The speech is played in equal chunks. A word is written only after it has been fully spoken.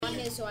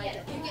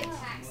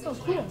Oh,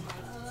 cool.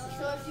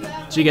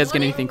 Did you guys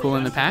get anything cool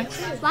in the pack?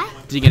 What?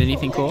 Did you get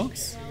anything cool?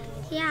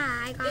 Yeah,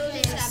 I got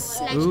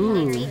this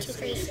Ooh. legendary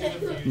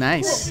 2-3.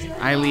 Nice.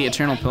 Eiley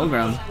Eternal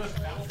Pilgrim.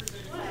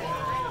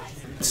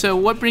 So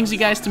what brings you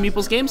guys to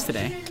Meeple's Games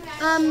today?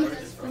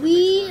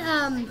 We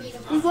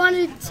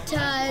wanted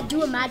to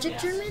do a magic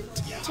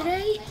tournament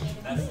today,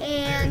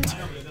 and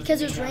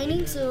because it was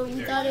raining, so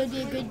we thought it would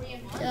be a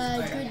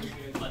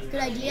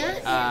good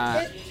idea.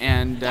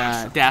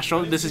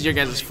 Dashiell, this is your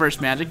guys'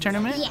 first magic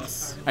tournament?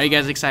 Yes. Are you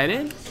guys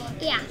excited?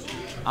 Yeah.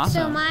 Awesome.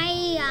 So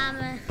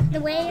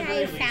the way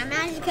I found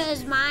that is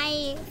because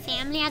my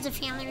family has a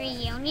family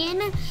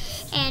reunion,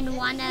 and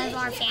one of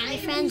our family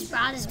friends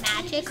brought us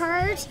magic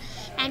cards,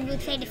 and we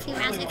played a few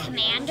rounds of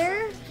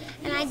Commander.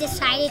 And I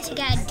decided to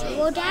get a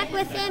duo deck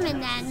with him,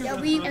 and then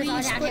we it was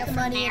all split the downhill from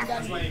money there.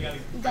 and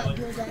we got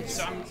dual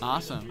decks.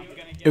 Awesome.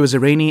 It was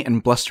a rainy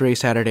and blustery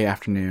Saturday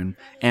afternoon,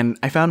 and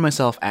I found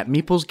myself at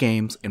Meeple's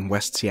Games in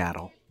West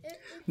Seattle.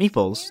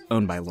 Meeple's,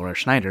 owned by Laura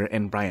Schneider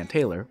and Brian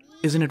Taylor,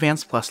 is an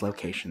Advance Plus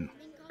location.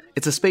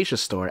 It's a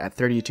spacious store at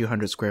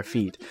 3,200 square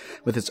feet,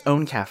 with its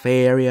own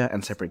cafe area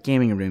and separate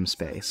gaming room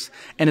space,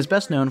 and is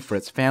best known for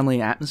its family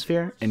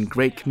atmosphere and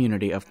great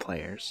community of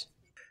players.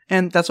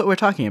 And that's what we're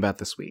talking about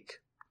this week.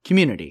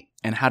 Community,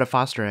 and how to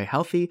foster a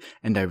healthy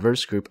and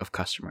diverse group of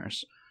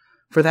customers.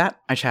 For that,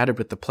 I chatted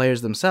with the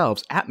players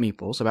themselves at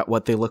Meeple's about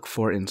what they look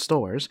for in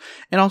stores,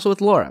 and also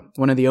with Laura,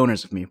 one of the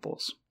owners of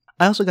Meeple's.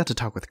 I also got to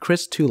talk with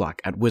Chris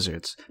Tulloch at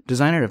Wizards,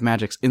 designer of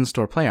Magic's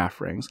in-store play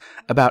offerings,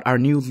 about our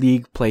new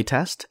League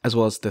playtest, as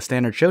well as the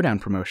Standard Showdown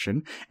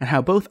promotion, and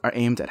how both are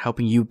aimed at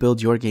helping you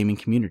build your gaming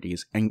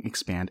communities and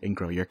expand and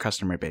grow your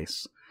customer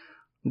base.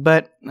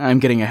 But I'm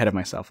getting ahead of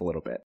myself a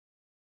little bit.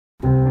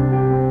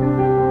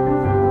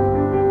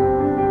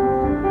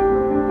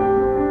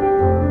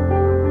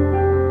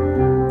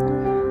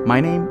 My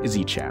name is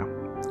Yi Chow.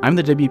 I'm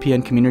the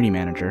WPN Community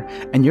Manager,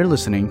 and you're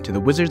listening to the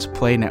Wizards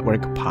Play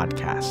Network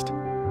podcast.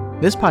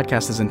 This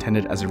podcast is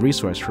intended as a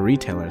resource for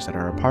retailers that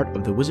are a part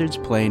of the Wizards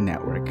Play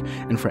Network,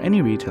 and for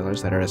any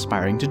retailers that are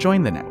aspiring to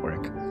join the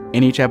network.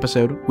 In each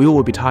episode, we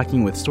will be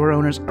talking with store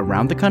owners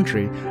around the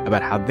country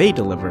about how they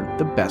deliver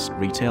the best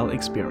retail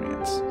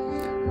experience.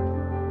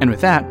 And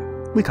with that,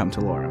 we come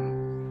to Laura.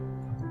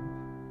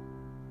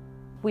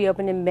 We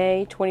opened in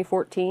May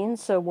 2014,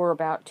 so we're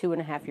about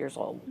 2.5 years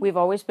old. We've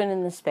always been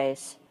in this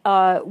space.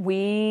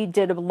 We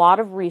did a lot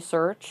of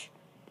research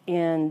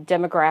in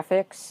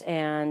demographics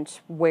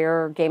and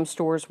where game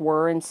stores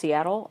were in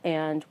Seattle,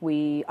 and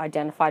we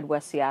identified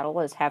West Seattle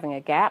as having a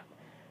gap.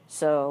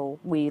 So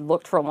we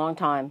looked for a long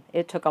time.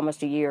 It took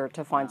almost a year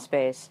to find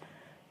space,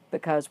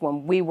 because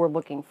when we were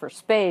looking for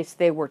space,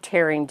 they were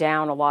tearing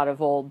down a lot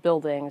of old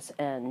buildings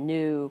and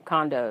new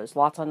condos,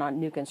 lots of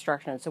new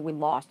construction, so we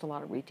lost a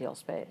lot of retail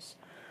space.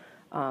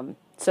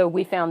 So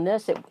we found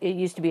this. It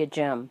used to be a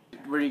gym.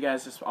 Were you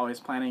guys just always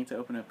planning to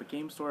open up a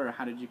game store, or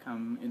how did you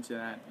come into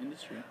that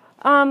industry?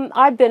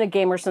 I've been a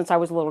gamer since I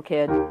was a little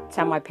kid. It's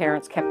how my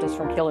parents kept us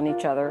from killing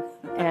each other,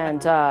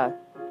 and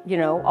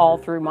all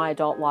through my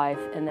adult life.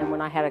 And then when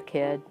I had a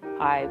kid,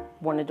 I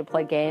wanted to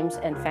play games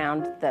and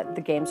found that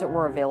the games that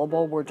were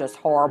available were just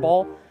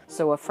horrible.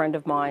 So a friend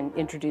of mine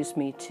introduced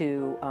me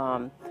to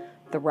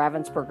the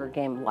Ravensburger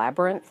game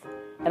Labyrinth,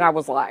 and I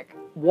was like,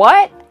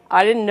 what?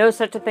 I didn't know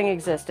such a thing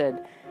existed.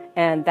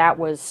 And that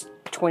was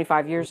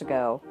 25 years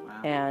ago.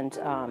 Wow.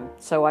 And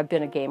so I've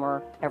been a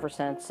gamer ever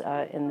since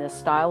in this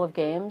style of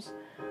games.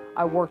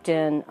 I worked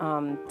in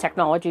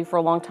technology for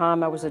a long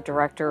time. I was a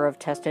director of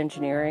test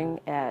engineering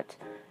at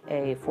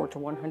a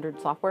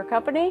 4-to-100 software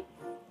company.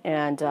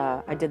 And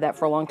I did that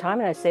for a long time,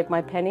 and I saved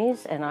my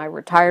pennies, and I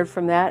retired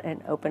from that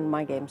and opened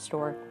my game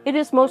store. It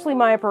is mostly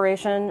my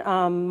operation.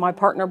 My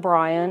partner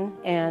Brian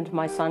and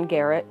my son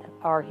Garrett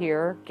are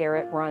here.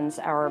 Garrett runs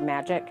our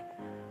Magic,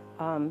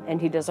 and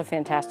he does a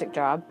fantastic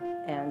job.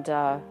 And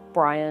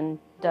Brian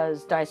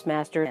does Dice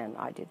Master, and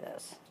I do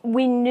this.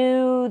 We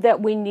knew that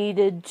we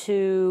needed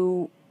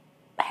to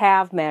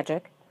have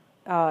Magic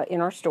in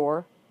our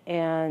store,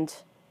 and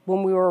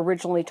when we were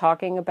originally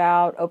talking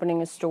about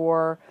opening a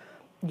store,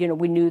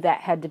 we knew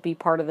that had to be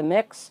part of the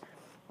mix.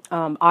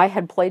 I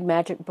had played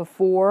Magic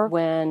before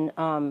when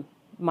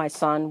my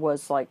son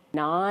was like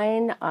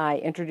 9. I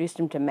introduced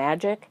him to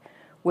Magic,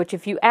 which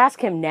if you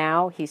ask him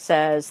now, he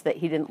says that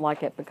he didn't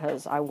like it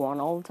because I won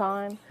all the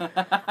time.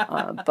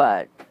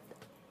 But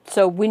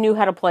so we knew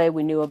how to play,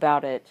 we knew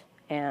about it,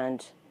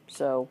 and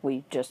so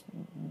we just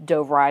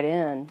dove right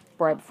in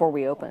right before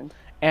we opened.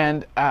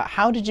 And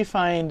how did you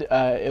find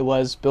it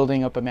was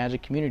building up a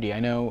Magic community? I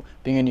know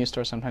being a new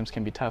store sometimes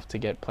can be tough to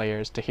get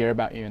players to hear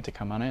about you and to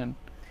come on in.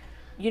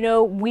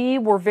 We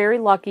were very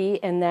lucky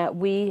in that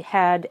we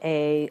had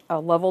a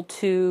level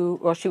 2,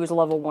 well, she was a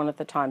level 1 at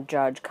the time,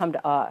 judge, come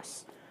to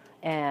us.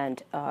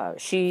 And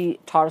she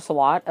taught us a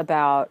lot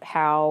about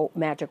how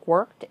Magic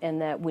worked,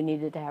 and that we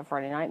needed to have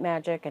Friday Night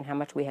Magic, and how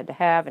much we had to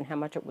have, and how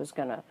much it was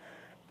going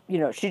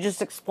to, she just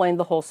explained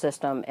the whole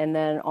system. And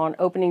then on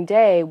opening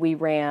day, we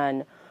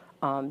ran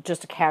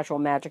just a casual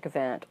Magic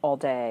event all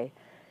day.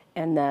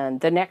 And then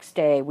the next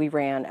day we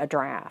ran a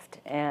draft,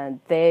 and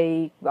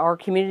our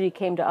community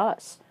came to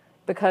us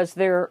because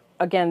there's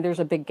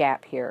a big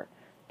gap here.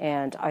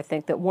 And I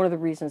think that one of the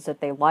reasons that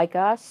they like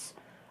us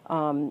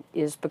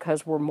is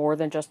because we're more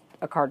than just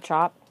a card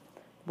shop.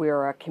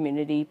 We're a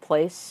community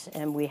place,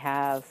 and we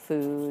have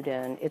food,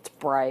 and it's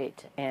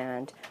bright,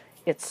 and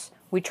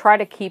we try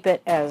to keep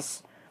it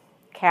as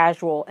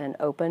casual and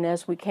open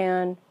as we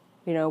can.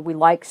 You know, we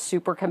like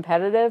super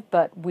competitive,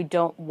 but we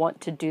don't want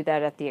to do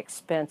that at the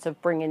expense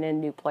of bringing in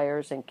new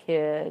players and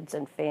kids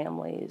and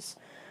families.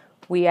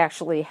 We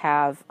actually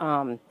have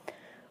a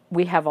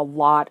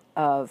lot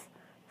of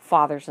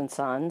fathers and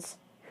sons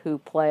who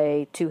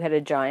play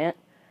Two-Headed Giant.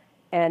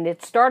 And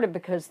it started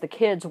because the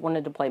kids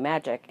wanted to play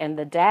Magic, and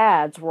the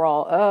dads were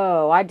all,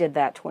 "Oh, I did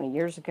that 20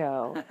 years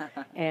ago,"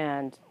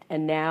 and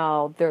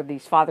now they're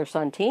these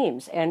father-son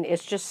teams, and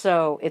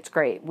it's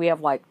great. We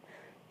have like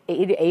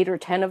eight or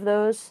 10 of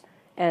those,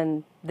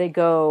 and they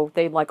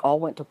like all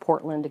went to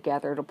Portland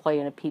together to play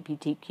in a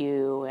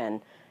PPTQ, and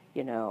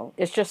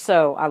it's just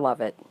I love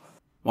it.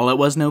 While it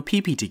was no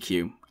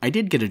PPTQ, I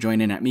did get to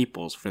join in at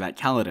Meeples for that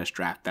Kaladesh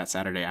draft that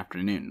Saturday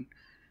afternoon.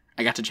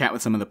 I got to chat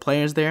with some of the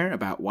players there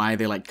about why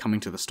they liked coming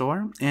to the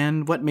store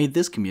and what made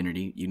this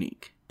community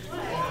unique.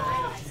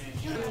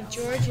 I'm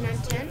George and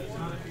I'm 10.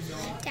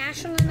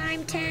 Dashiell and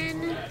I'm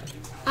 10.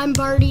 I'm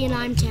Barty and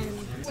I'm 10.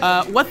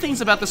 What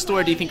things about the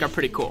store do you think are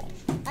pretty cool?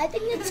 I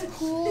think it's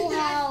cool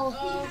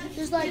how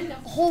there's like a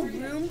whole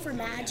room for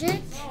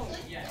Magic,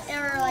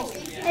 or like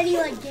any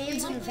like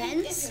games and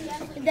events,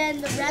 and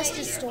then the rest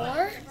is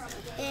store.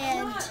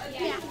 And I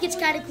think it's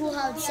kind of cool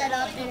how it's set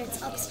up and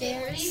it's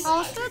upstairs.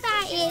 Also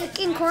that it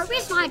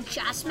incorporates not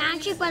just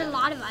Magic, but a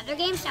lot of other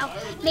games. So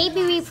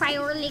maybe we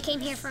primarily came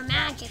here for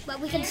Magic,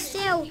 but we can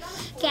still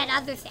get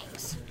other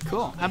things.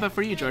 Cool. How about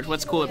for you, George?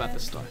 What's cool about the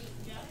store?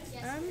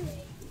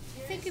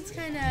 I think it's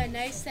kind of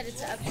nice that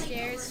it's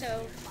upstairs,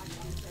 so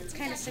it's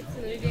kind of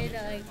secluded.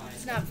 Like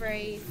it's not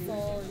very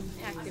full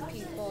and packed with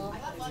people.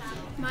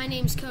 My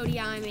name's Cody.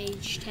 I'm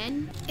age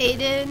 10.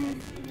 Aiden,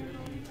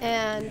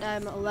 and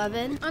I'm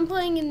 11. I'm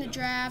playing in the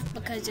draft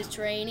because it's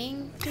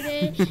raining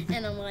today,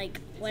 and I'm like,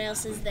 what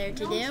else is there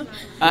to do?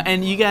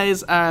 And you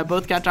guys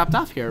both got dropped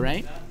off here,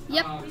 right?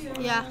 Yep.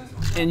 Yeah.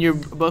 And you're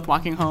both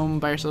walking home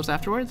by yourselves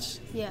afterwards?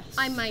 Yes.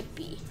 I might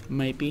be,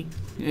 Might be.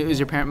 Is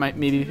your parent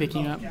maybe be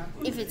picking you up?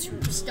 if it's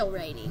still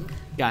raining.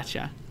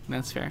 Gotcha.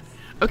 That's fair.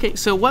 Okay,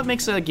 so what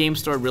makes a game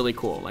store really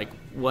cool? Like,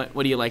 what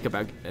do you like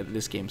about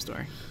this game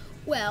store?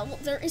 Well,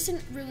 there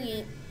isn't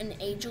really an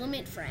age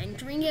limit for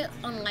entering it,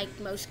 unlike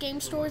most game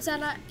stores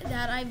that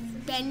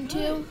I've been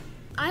to.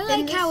 I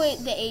like how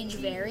the age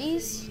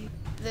varies.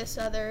 This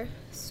other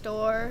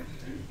store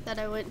that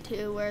I went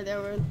to where there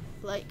were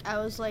I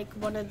was like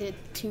one of the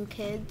 2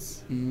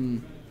 kids.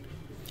 Mm.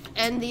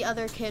 And the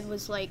other kid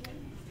was like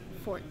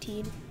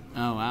 14.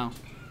 Oh, wow.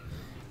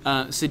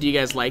 So do you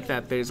guys like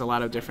that there's a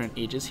lot of different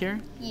ages here?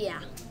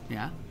 Yeah.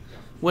 Yeah.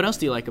 What else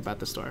do you like about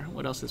the store?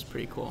 What else is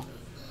pretty cool?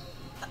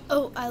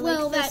 Oh, I like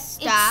the that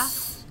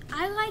staff.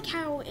 I like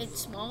how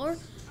it's smaller,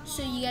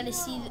 so you got to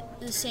see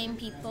the same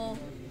people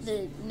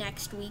the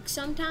next week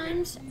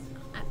sometimes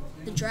at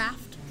the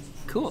draft.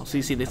 Cool. So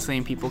you see the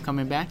same people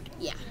coming back?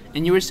 Yeah.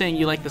 And you were saying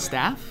you like the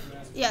staff?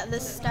 Yeah, the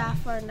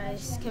staff are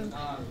nice.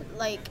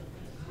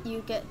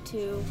 You get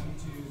to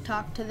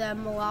talk to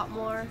them a lot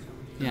more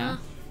Yeah.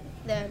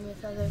 than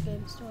with other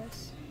game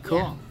stores. Cool.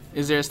 Yeah.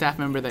 Is there a staff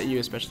member that you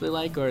especially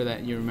like or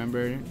that you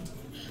remember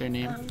their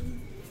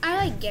name? I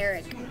like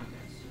Garrick.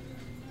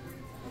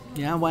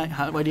 Yeah, why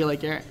do you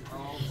like Eric?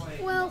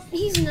 Well,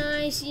 he's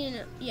nice,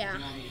 yeah.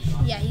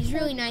 Yeah, he's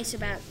really nice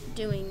about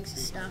doing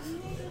stuff.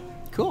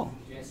 Cool.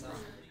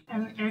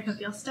 I'm Erica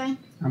Bielstein.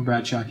 I'm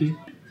Brad Shockey.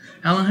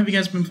 How long have you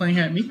guys been playing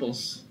here at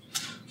Meeples?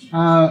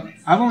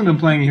 I've only been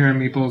playing here at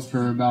Meeples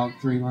for about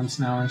 3 months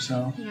now or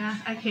so. Yeah,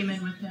 I came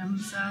in with him,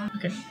 so.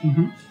 Okay.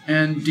 Mm-hmm.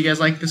 And do you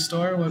guys like the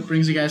store? What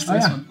brings you guys to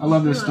this one? I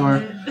love this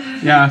store.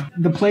 Yeah,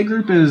 the play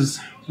group is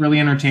really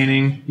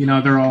entertaining.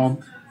 They're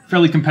all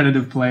fairly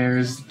competitive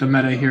players. The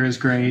meta here is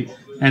great.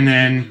 And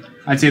then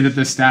I'd say that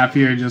the staff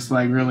here just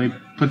really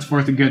puts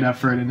forth a good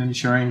effort in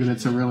ensuring that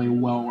it's a really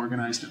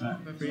well-organized event.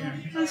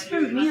 As for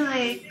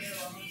me,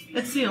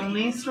 it's the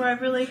only store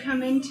I've really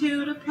come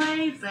into to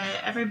play, but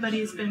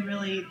everybody's been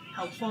really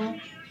helpful,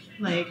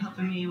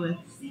 helping me with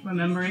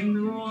remembering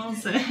the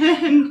rules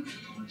and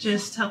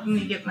just helping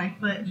me get my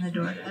foot in the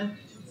door to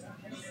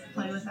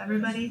play with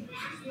everybody.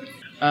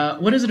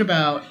 What is it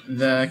about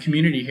the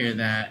community here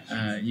that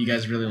you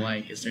guys really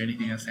like? Is there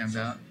anything that stands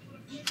out?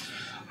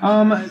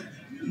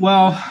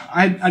 Well,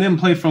 I didn't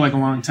play for a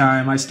long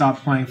time. I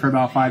stopped playing for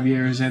about 5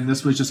 years, and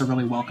this was just a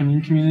really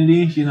welcoming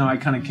community. I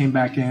kind of came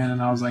back in,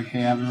 and I was like,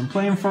 hey, I haven't been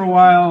playing for a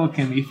while.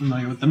 Can be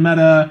familiar with the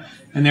meta.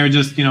 And they were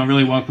just,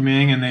 really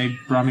welcoming, and they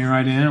brought me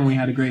right in, and we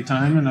had a great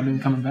time, and I've been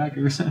coming back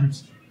ever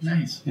since.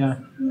 Nice. Yeah.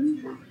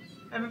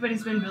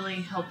 Everybody's been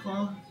really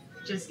helpful,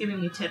 just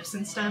giving me tips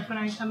and stuff when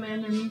I come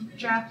in and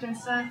draft and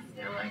stuff.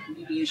 They're like,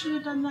 maybe you should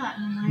have done that.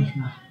 And I'm like,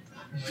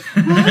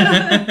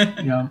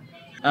 Yeah.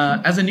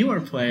 As a newer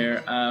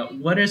player,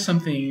 what are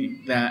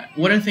things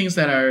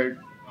that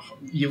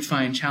you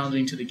find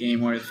challenging to the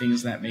game, or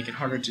things that make it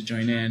harder to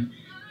join in,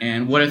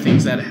 and what are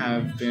things that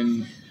have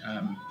been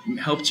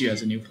helped you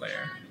as a new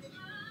player?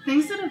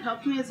 Things that have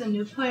helped me as a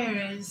new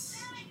player is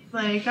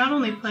like not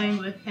only playing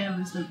with him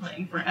who's been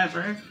playing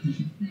forever,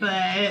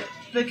 but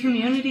the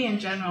community in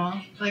general.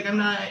 Like I'm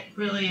not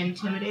really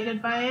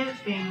intimidated by it,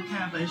 being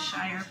kind of a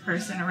shyer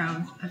person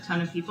around a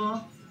ton of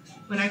people.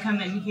 When I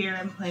come in here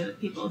and play with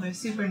people, they're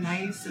super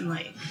nice and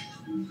like,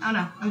 I don't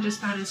know, I'm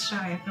just not as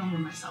shy. I feel more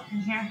myself in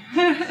here.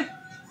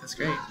 That's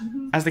great.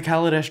 As the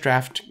Kaladesh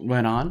draft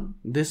went on,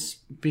 this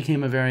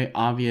became a very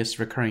obvious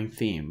recurring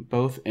theme,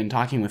 both in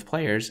talking with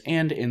players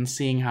and in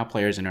seeing how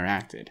players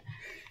interacted.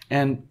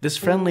 And this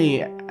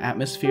friendly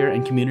atmosphere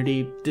and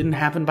community didn't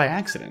happen by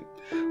accident.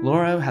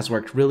 Laura has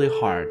worked really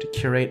hard to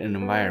curate an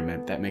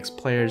environment that makes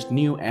players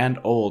new and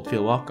old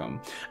feel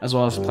welcome, as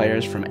well as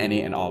players from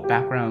any and all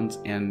backgrounds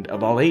and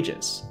of all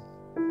ages.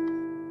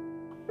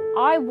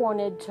 I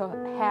wanted to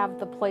have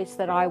the place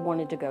that I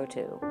wanted to go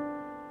to.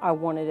 I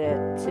wanted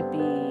it to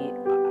be,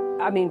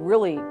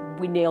 really,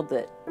 we nailed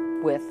it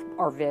with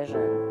our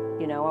vision.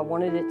 You know, I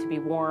wanted it to be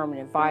warm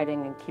and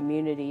inviting and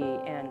community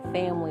and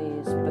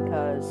families,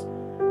 because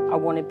I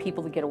wanted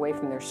people to get away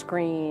from their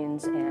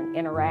screens and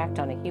interact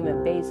on a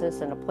human basis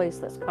in a place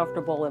that's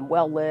comfortable and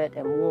well lit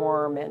and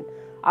warm, and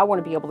I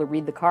want to be able to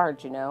read the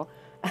cards, you know.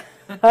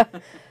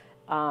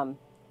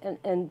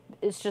 And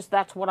it's just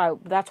that's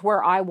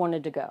where I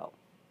wanted to go.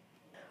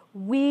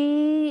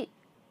 We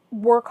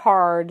work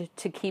hard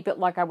to keep it,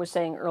 like I was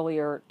saying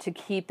earlier, to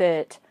keep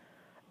it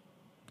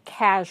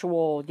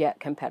casual yet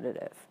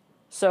competitive.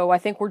 So I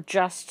think we're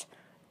just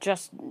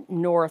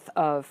north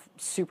of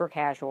super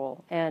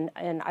casual, and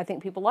I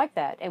think people like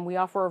that. And we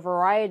offer a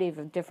variety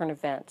of different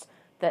events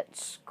that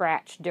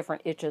scratch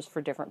different itches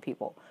for different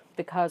people,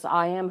 because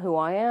I am who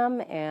I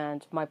am,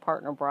 and my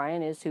partner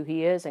Brian is who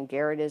he is, and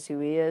Garrett is who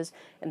he is,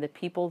 and the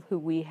people who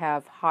we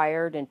have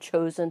hired and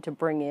chosen to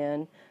bring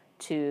in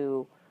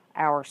to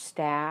our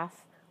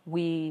staff,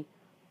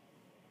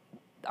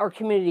 our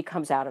community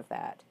comes out of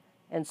that.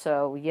 And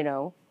so, you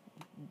know,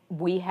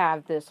 we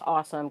have this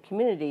awesome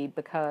community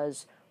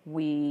because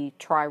we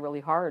try really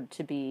hard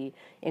to be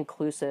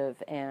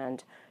inclusive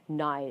and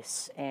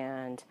nice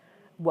and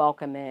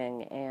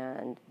welcoming,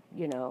 and,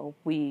 you know,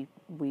 we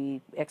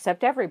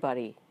accept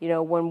everybody. You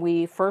know, when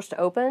we first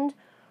opened,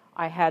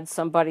 I had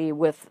somebody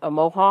with a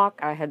mohawk,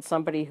 I had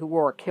somebody who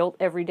wore a kilt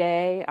every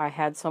day, I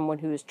had someone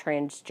who is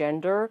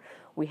transgender,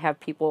 we have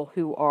people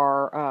who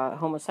are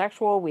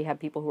homosexual, we have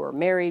people who are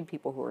married,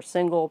 people who are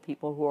single,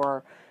 people who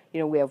are, you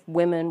know, we have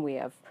women, we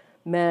have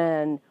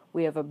men,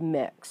 we have a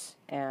mix,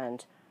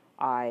 and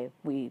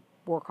we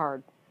work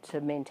hard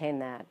to maintain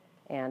that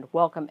and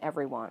welcome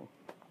everyone.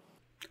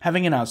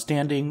 Having an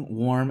outstanding,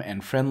 warm,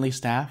 and friendly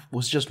staff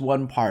was just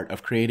one part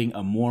of creating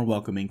a more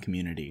welcoming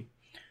community.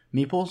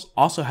 Meeples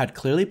also had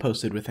clearly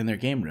posted within their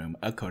game room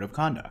a code of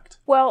conduct.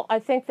 Well, I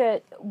think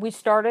that we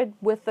started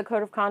with the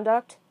code of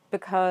conduct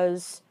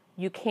because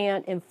you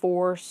can't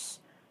enforce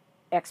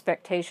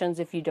expectations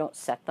if you don't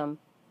set them.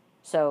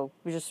 So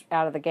we're just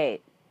out of the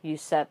gate. You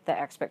set the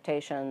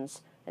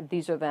expectations, and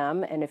these are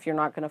them, and if you're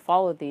not going to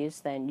follow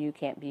these, then you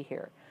can't be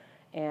here.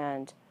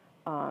 And,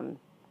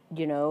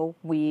 you know,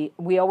 we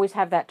always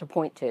have that to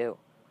point to.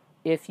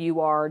 If you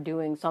are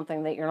doing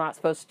something that you're not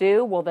supposed to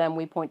do, well, then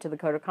we point to the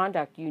code of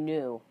conduct you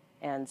knew.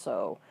 And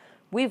so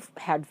we've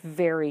had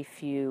very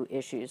few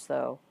issues,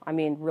 though. I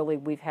mean, really,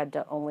 we've had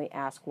to only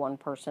ask one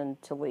person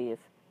to leave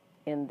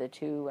in the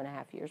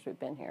 2.5 years we've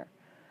been here.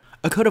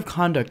 A code of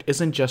conduct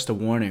isn't just a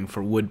warning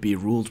for would-be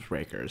rules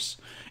breakers.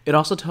 It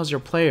also tells your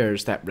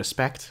players that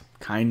respect,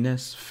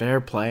 kindness, fair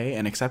play,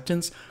 and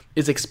acceptance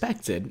is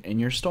expected in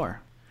your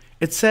store.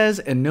 It says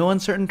in no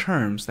uncertain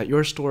terms that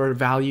your store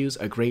values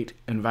a great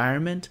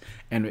environment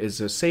and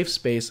is a safe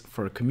space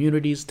for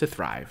communities to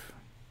thrive.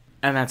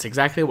 And that's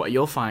exactly what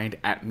you'll find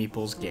at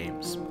Meeples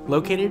Games,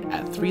 located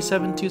at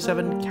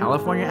 3727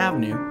 California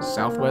Avenue,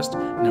 Southwest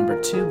number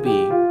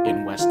 2B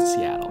in West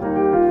Seattle.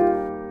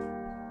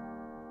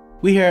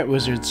 We here at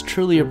Wizards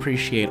truly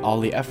appreciate all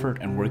the effort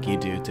and work you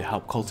do to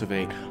help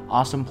cultivate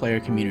awesome player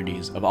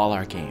communities of all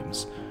our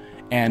games.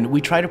 And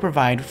we try to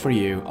provide for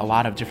you a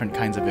lot of different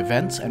kinds of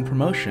events and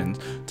promotions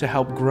to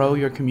help grow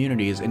your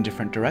communities in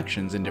different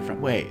directions in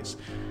different ways.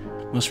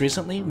 Most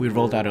recently, we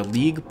rolled out a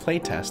League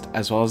playtest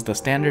as well as the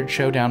Standard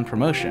Showdown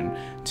promotion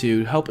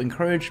to help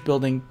encourage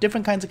building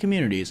different kinds of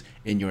communities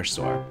in your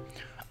store.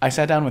 I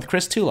sat down with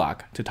Chris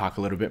Tulloch to talk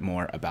a little bit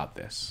more about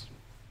this.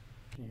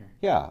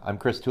 Yeah, I'm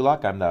Chris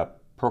Tulloch. I'm the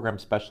program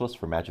specialist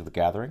for Magic the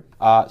Gathering.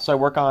 So I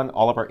work on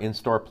all of our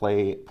in-store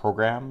play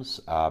programs,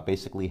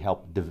 basically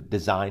help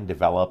design,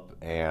 develop,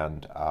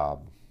 and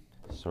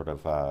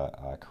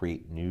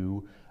create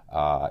new,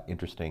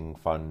 interesting,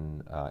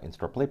 fun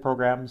in-store play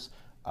programs.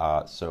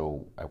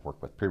 So I work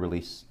with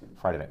pre-release,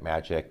 Friday Night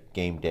Magic,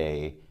 Game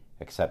Day,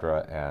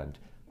 etc. And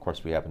of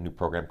course we have a new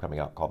program coming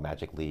out called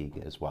Magic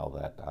League as well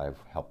that I've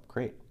helped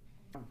create.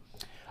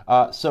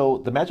 So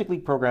the Magic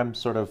League program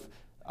sort of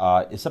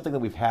is something that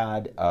we've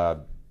had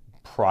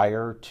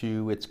prior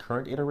to its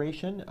current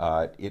iteration.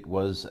 It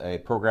was a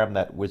program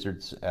that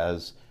Wizards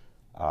has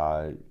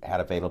had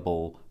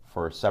available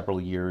for several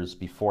years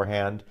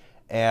beforehand,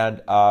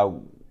 and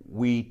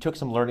we took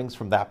some learnings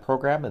from that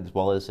program as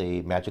well as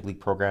a Magic League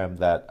program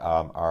that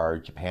our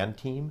Japan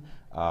team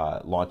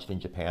launched in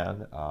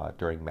Japan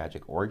during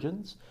Magic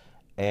Origins,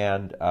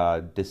 and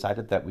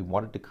decided that we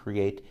wanted to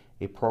create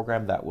a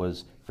program that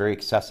was very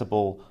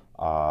accessible,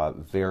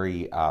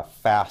 very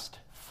fast,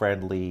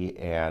 friendly,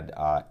 and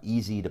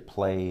easy to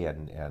play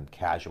and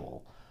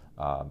casual.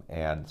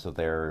 And so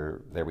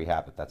there we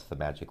have it. That's the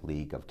Magic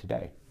League of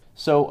today.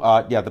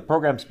 So yeah, the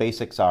program's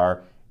basics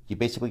are you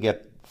basically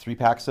get 3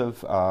 packs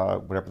of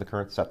whatever the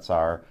current sets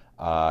are.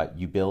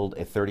 You build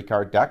a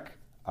 30-card deck,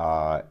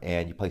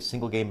 and you play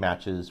single game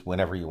matches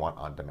whenever you want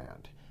on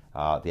demand.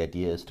 The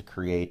idea is to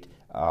create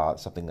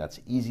something that's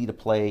easy to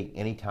play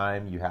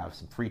anytime you have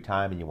some free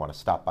time and you want to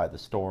stop by the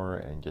store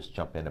and just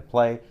jump in and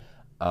play.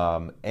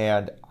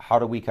 And how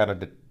do we kind of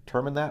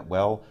determine that?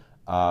 Well,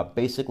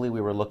 basically we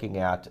were looking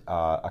at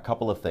a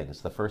couple of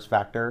things. The first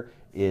factor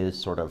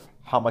is sort of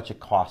how much it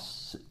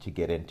costs to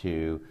get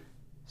into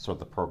sort of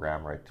the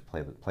program, right, to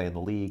play in the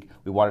league.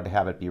 We wanted to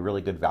have it be a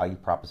really good value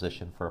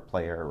proposition for a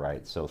player,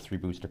 right? So 3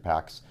 booster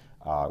packs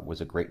was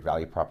a great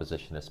value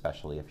proposition,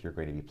 especially if you're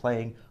going to be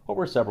playing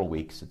over several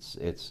weeks.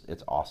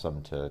 It's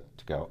awesome to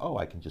go, oh,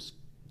 I can just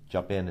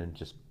jump in and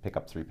just pick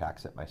up 3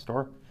 packs at my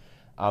store.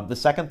 The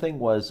second thing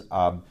was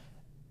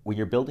when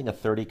you're building a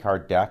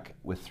 30-card deck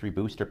with 3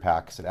 booster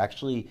packs, it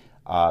actually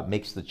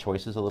makes the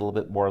choices a little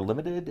bit more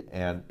limited,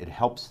 and it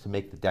helps to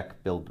make the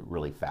deck build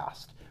really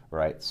fast,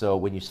 right? So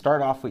when you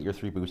start off with your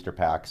 3 booster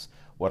packs,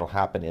 what'll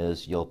happen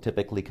is you'll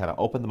typically kind of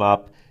open them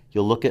up.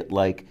 You'll look at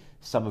like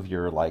some of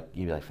your if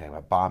you have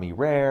a Bommy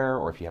Rare,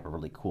 or if you have a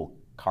really cool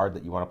card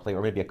that you want to play,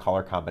 or maybe a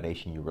color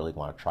combination you really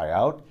want to try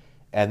out,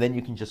 and then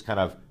you can just kind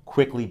of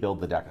quickly build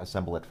the deck,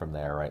 assemble it from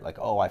there, right? Like,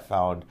 oh,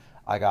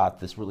 I got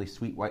this really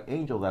sweet white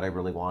angel that I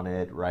really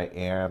wanted, right?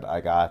 And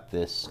I got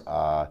this,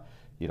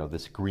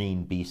 this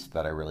green beast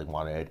that I really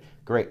wanted.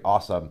 Great,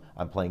 awesome.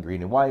 I'm playing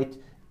green and white.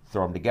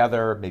 Throw them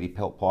together, maybe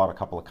pull out a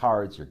couple of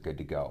cards. You're good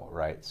to go,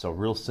 right? So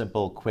real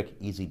simple, quick,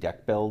 easy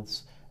deck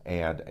builds,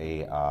 and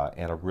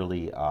a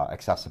really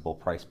accessible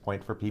price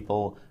point for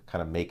people.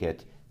 Kind of make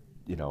it,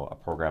 a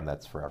program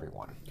that's for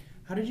everyone.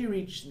 How did you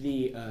reach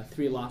the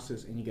 3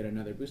 losses and you get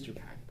another booster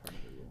pack part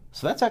of the rule?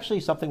 So that's actually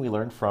something we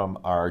learned from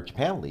our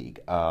Japan League.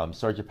 So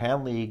our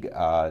Japan League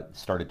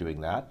started doing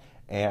that,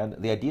 and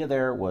the idea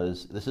there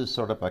was this is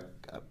sort of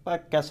I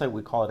guess I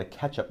would call it a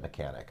catch-up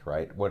mechanic,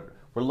 right? What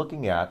we're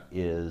looking at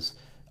is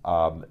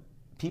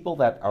people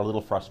that are a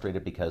little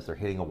frustrated because they're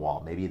hitting a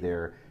wall. Maybe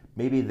their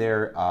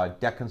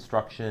deck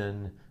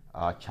construction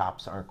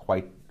chops aren't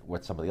quite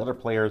what some of the other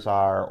players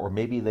are, or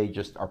maybe they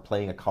just are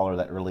playing a color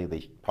that really they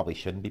probably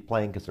shouldn't be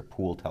playing because their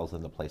pool tells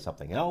them to play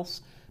something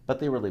else, but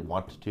they really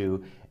want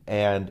to,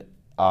 and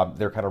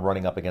they're kind of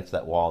running up against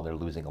that wall and they're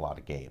losing a lot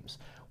of games.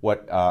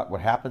 What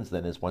happens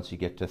then is once you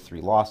get to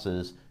 3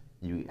 losses,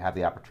 you have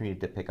the opportunity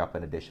to pick up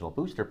an additional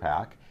booster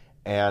pack.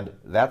 And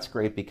that's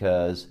great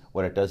because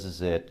what it does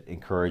is it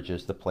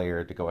encourages the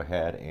player to go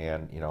ahead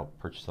and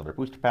purchase another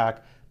booster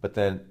pack, but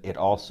then it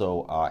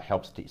also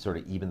helps to sort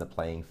of even the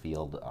playing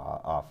field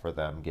for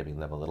them, giving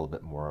them a little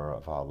bit more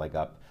of a leg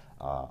up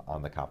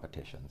on the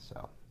competition.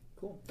 So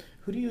cool.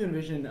 Who do you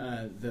envision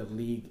the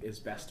league is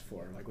best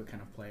for? Like what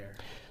kind of player?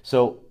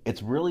 So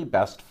it's really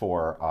best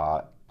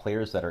for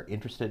players that are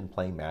interested in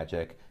playing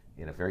Magic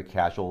in a very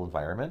casual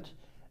environment,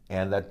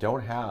 and that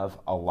don't have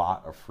a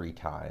lot of free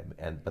time,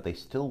 but they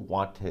still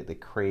they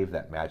crave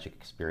that Magic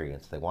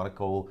experience. They want to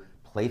go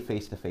play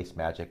face-to-face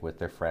Magic with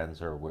their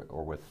friends or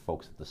with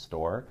folks at the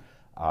store,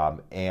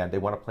 and they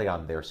want to play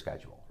on their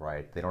schedule,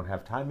 right? They don't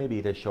have time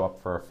maybe to show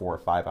up for a 4 or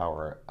 5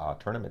 hour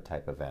tournament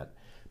type event,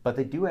 but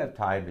they do have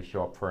time to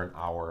show up for an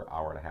hour,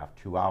 hour and a half,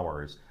 2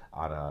 hours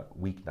on a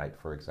weeknight,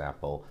 for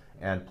example,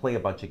 and play a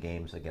bunch of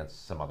games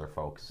against some other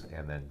folks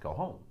and then go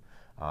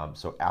home.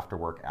 So after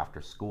work, after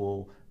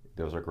school,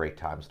 those are great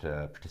times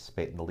to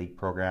participate in the league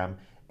program.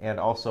 And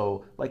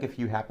also, like if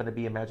you happen to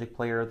be a Magic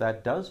player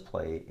that does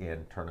play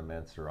in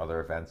tournaments or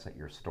other events at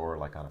your store,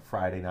 like on a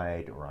Friday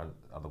night or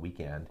on the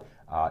weekend,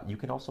 you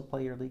can also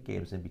play your league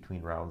games in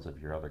between rounds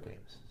of your other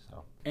games.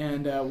 So.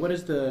 And what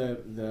is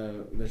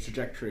the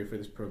trajectory for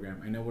this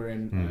program? I know we're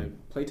in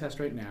playtest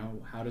right now.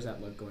 How does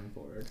that look going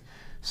forward?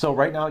 So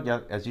right now, yeah,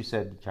 as you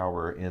said, Cal,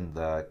 we're in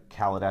the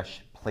Kaladesh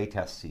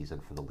playtest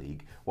season for the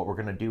league. What we're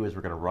going to do is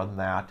we're going to run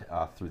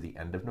that through the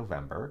end of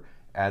November,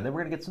 and then we're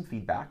going to get some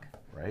feedback,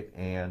 right?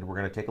 And we're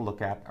going to take a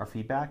look at our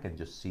feedback and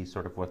just see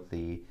sort of what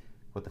the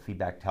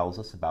feedback tells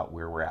us about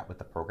where we're at with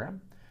the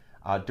program.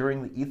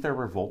 During the Aether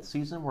Revolt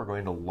season, we're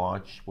going to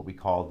launch what we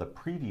call the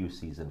preview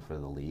season for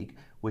the league,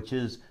 which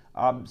is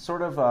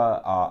sort of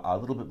a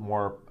little bit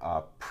more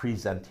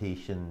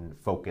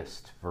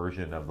presentation-focused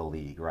version of the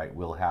league, right?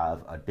 We'll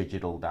have a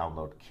digital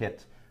download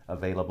kit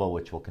available,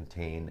 which will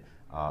contain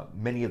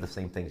many of the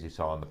same things you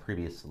saw in the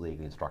previous league,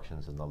 the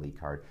instructions in the league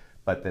card,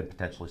 but then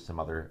potentially some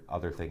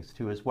other things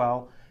too as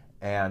well.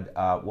 And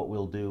what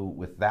we'll do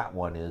with that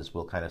one is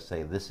we'll kind of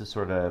say this is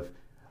sort of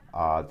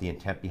the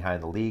intent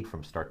behind the league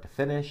from start to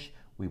finish.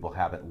 We will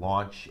have it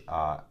launch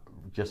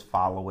just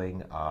following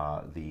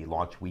the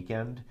launch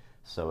weekend.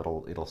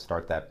 So it'll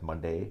start that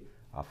Monday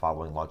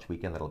following launch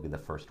weekend. That'll be the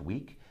first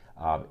week,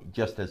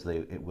 just as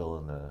it will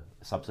in the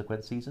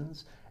subsequent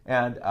seasons.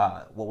 And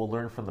what we'll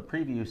learn from the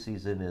preview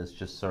season is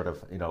just sort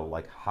of,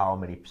 like how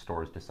many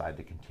stores decide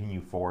to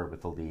continue forward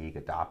with the league,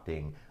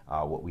 adopting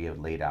what we have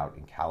laid out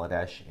in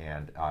Kaladesh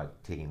and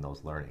taking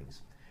those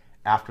learnings.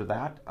 After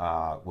that,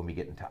 when we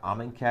get into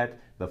Amonkhet,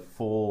 the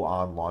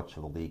full-on launch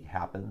of the league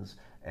happens,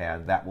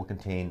 and that will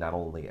contain not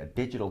only a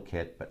digital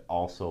kit, but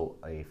also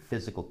a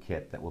physical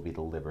kit that will be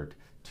delivered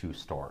to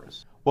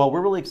stores. Well,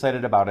 we're really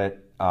excited about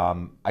it.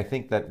 I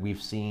think that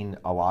we've seen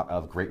a lot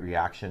of great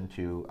reaction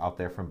out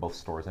there from both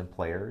stores and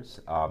players.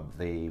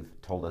 They've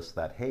told us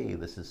that, hey,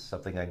 this is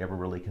something I never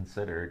really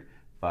considered,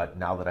 but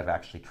now that I've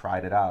actually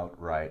tried it out,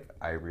 right,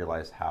 I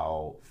realize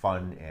how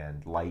fun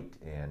and light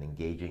and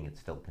engaging it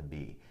still can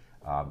be.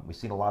 We've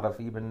seen a lot of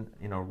even,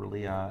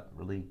 really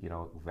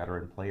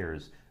veteran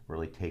players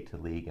really take to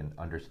the league and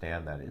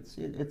understand that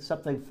it's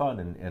something fun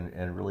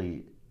and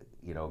really,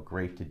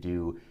 great to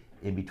do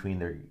in between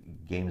their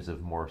games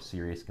of more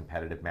serious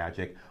competitive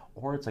Magic,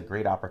 or it's a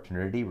great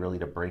opportunity really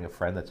to bring a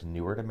friend that's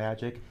newer to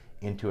Magic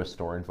into a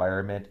store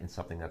environment in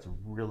something that's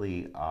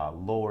really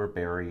lower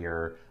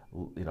barrier,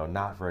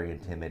 not very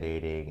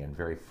intimidating and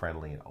very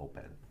friendly and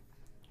open.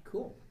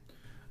 Cool.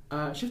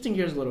 Shifting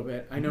gears a little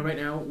bit, I know right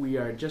now we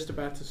are just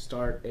about to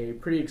start a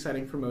pretty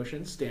exciting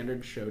promotion,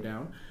 Standard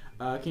Showdown.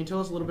 Can you tell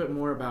us a little bit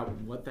more about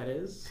what that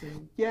is?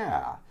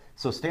 Yeah.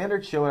 So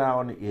Standard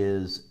Showdown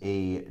is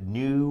a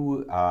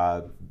new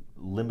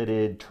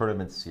limited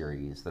tournament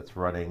series that's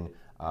running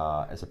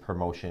as a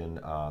promotion.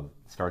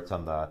 Starts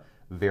on the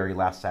very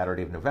last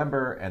Saturday of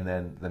November, and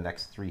then the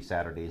next 3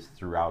 Saturdays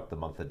throughout the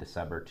month of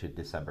December to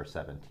December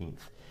 17th.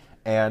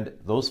 And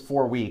those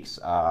 4 weeks,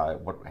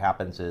 what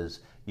happens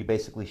is you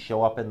basically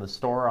show up in the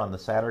store on the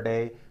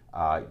Saturday.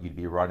 You'd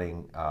be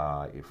running,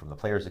 from the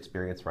player's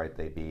experience, right?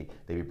 They'd be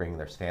bringing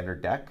their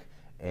standard deck,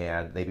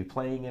 and they'd be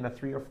playing in a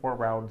 3 or 4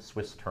 round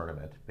Swiss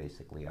tournament,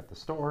 basically at the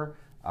store.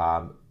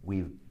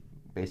 We've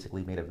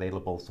basically made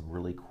available some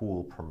really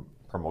cool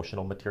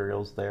promotional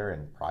materials there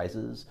and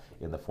prizes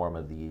in the form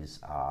of these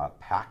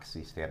packs,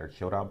 these Standard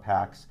Showdown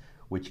packs,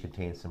 which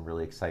contain some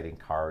really exciting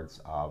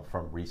cards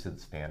from recent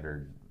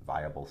Standard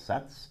viable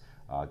sets,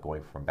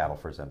 going from Battle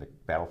for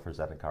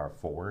Zendikar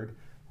forward,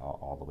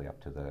 all the way up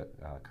to the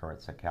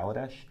current set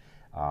Kaladesh,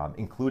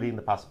 including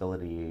the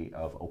possibility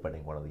of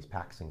opening one of these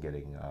packs and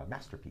getting a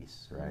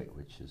Masterpiece, right,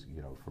 which is,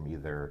 from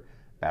either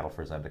Battle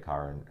for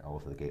Zendikar and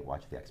Oath of the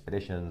Gatewatch, the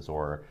Expeditions,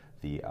 or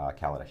the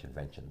Kaladesh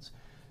Inventions.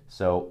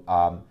 So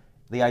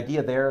the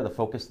idea there, the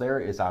focus there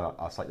is on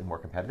a slightly more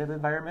competitive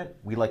environment.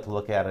 We like to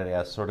look at it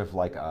as sort of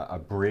like a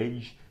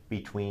bridge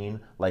between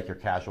like your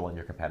casual and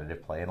your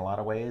competitive play in a lot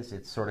of ways.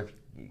 It's sort of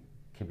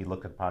can be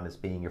looked upon as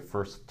being your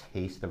first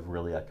taste of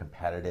really a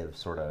competitive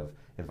sort of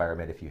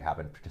environment if you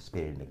haven't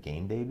participated in a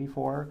game day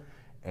before.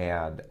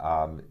 And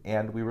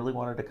we really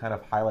wanted to kind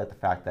of highlight the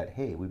fact that,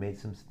 hey, we made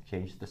some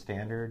changes to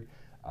Standard.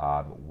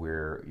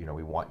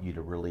 We want you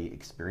to really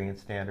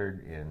experience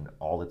Standard in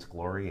all its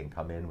glory and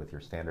come in with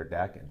your Standard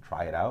deck and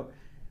try it out.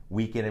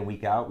 Week in and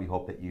week out, we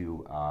hope that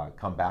you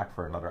come back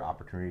for another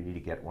opportunity to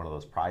get one of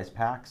those prize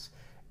packs.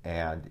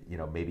 And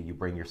maybe you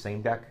bring your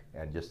same deck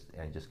and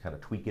just kind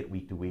of tweak it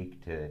week to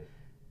week to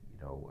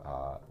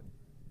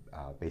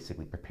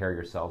basically prepare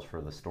yourselves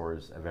for the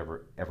store's of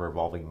ever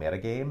evolving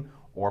metagame,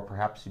 or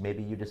perhaps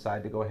maybe you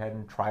decide to go ahead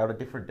and try out a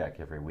different deck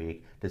every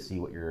week to see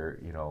what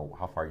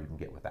how far you can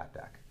get with that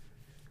deck.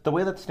 The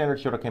way that the Standard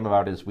Showdown came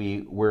about is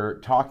we're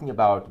talking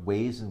about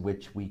ways in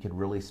which we could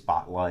really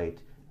spotlight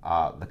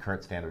the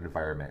current Standard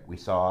environment.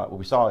 What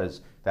we saw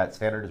is that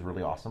Standard is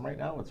really awesome right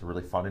now. It's a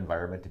really fun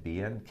environment to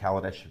be in.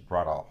 Kaladesh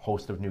brought a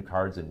host of new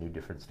cards and new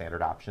different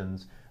Standard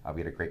options.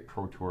 We had a great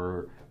Pro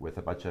Tour with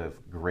a bunch of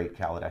great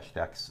Kaladesh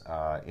decks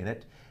in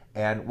it.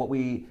 And what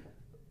we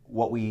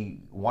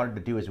wanted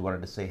to do is we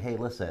wanted to say, hey,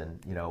 listen,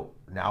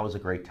 now is a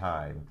great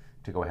time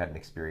to go ahead and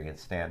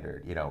experience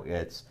Standard.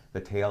 It's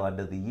the tail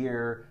end of the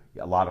year.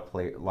 A lot of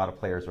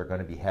players are going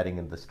to be heading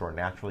into the store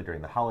naturally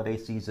during the holiday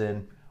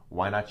season.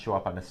 Why not show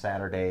up on a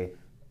Saturday,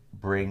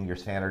 bring your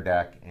Standard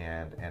deck,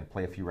 and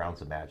play a few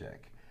rounds of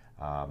Magic?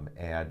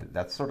 And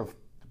that's sort of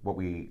what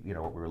we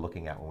were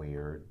looking at when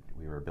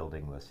we were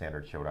building the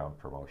Standard Showdown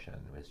promotion.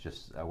 It was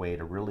just a way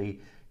to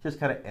really just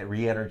kind of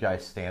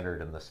re-energize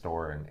Standard in the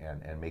store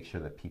and make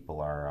sure that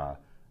people are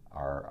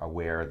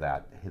aware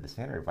that, hey, the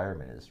Standard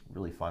environment is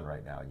really fun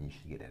right now and you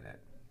should get in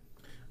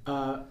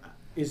it.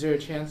 Is there a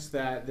chance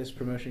that this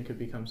promotion could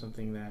become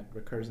something that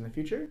recurs in the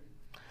future?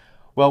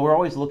 Well, we're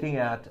always looking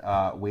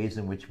at ways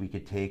in which we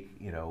could take,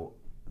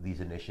 these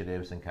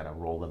initiatives and kind of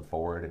roll them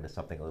forward into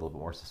something a little bit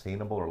more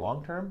sustainable or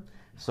long-term.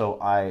 So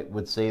I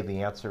would say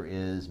the answer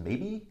is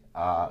maybe.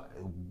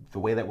 The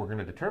way that we're going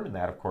to determine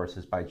that, of course,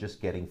 is by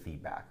just getting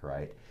feedback,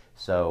 right?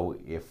 So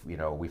if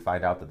we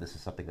find out that this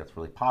is something that's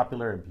really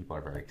popular and people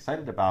are very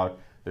excited about,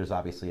 there's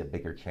obviously a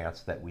bigger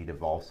chance that we'd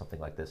evolve something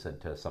like this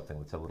into something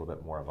that's a little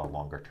bit more of a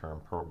longer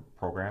term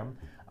program.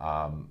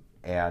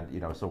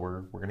 And so we're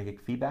going to get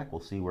feedback.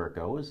 We'll see where it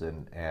goes,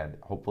 and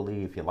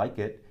hopefully, if you like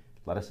it,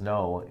 let us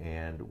know,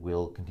 and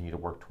we'll continue to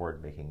work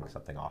toward making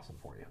something awesome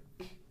for you.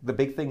 The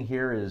big thing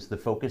here is the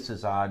focus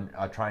is on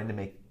trying to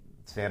make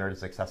Standard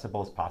as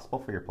accessible as possible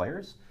for your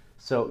players.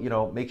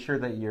 So make sure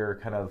that you're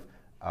kind of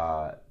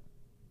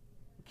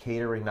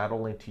catering not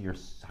only to your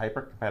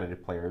hyper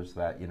competitive players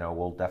that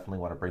will definitely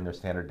want to bring their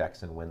Standard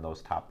decks and win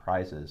those top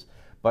prizes,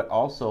 but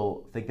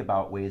also think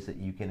about ways that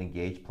you can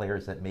engage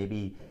players that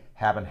maybe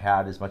haven't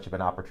had as much of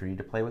an opportunity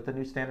to play with the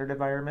new Standard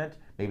environment.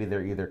 Maybe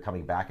they're either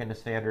coming back into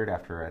Standard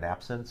after an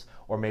absence,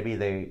 or maybe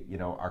they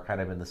are kind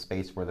of in the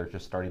space where they're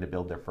just starting to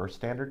build their first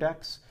Standard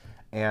decks,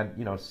 and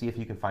see if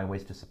you can find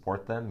ways to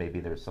support them. Maybe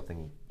there's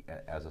something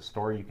as a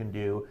store you can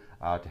do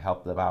to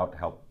help them out,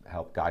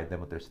 help guide them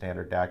with their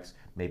Standard decks.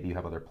 Maybe you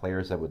have other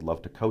players that would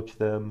love to coach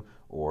them,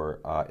 or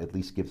at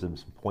least gives them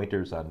some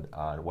pointers on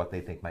what they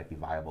think might be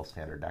viable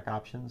Standard deck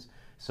options.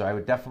 So I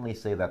would definitely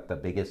say that the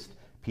biggest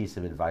piece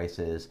of advice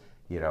is,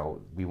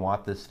 we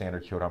want this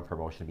Standard Showdown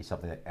promotion to be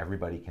something that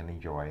everybody can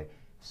enjoy.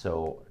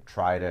 So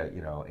try to,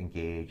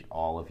 engage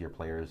all of your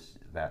players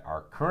that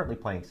are currently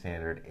playing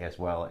Standard, as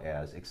well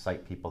as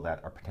excite people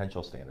that are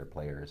potential Standard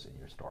players in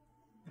your store.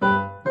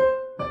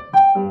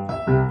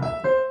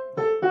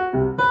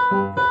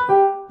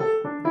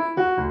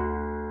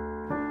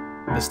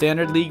 The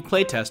Standard League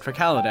playtest for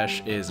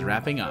Kaladesh is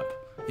wrapping up.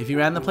 If you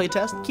ran the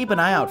playtest, keep an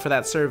eye out for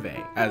that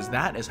survey, as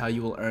that is how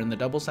you will earn the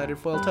double-sided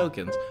foil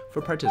tokens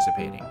for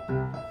participating.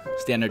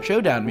 Standard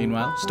Showdown,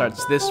 meanwhile,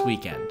 starts this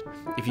weekend.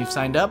 If you've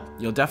signed up,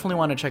 you'll definitely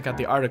want to check out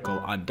the article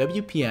on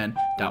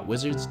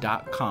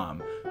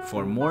wpn.wizards.com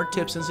for more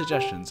tips and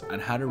suggestions on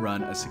how to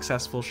run a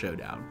successful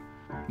showdown.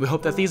 We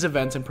hope that these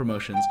events and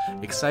promotions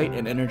excite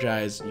and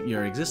energize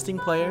your existing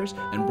players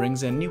and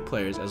brings in new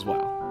players as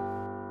well.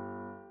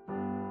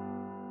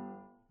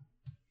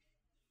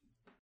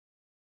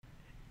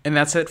 And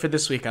that's it for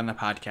this week on the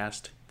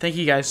podcast. Thank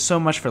you guys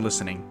so much for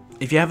listening.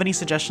 If you have any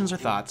suggestions or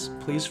thoughts,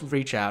 please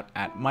reach out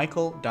at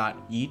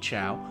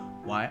michael.yichao,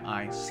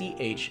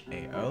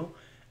 Yichao,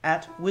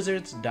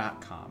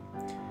 @wizards.com.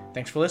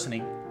 Thanks for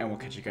listening, and we'll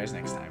catch you guys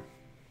next time.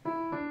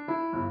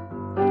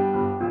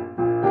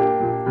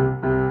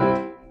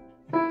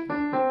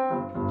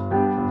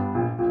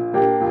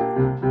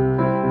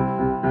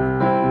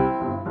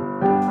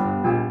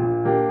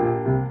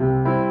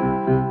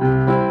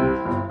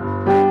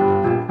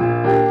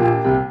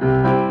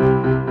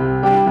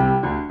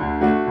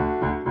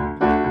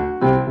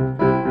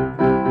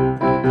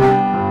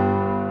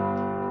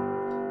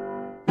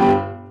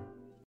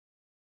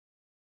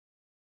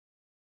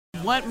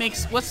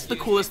 What's the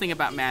coolest thing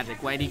about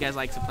Magic? Why do you guys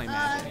like to play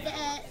Magic?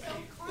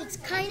 It's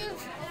kind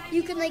of,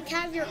 you can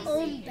have your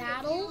own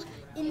battle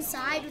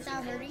inside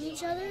without hurting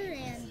each other,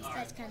 and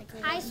that's kind of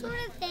cool. I sort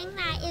of think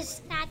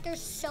that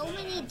there's so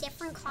many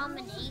different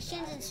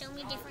combinations and so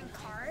many different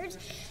cards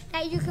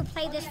that you could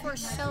play this for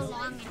so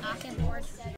long and not get bored.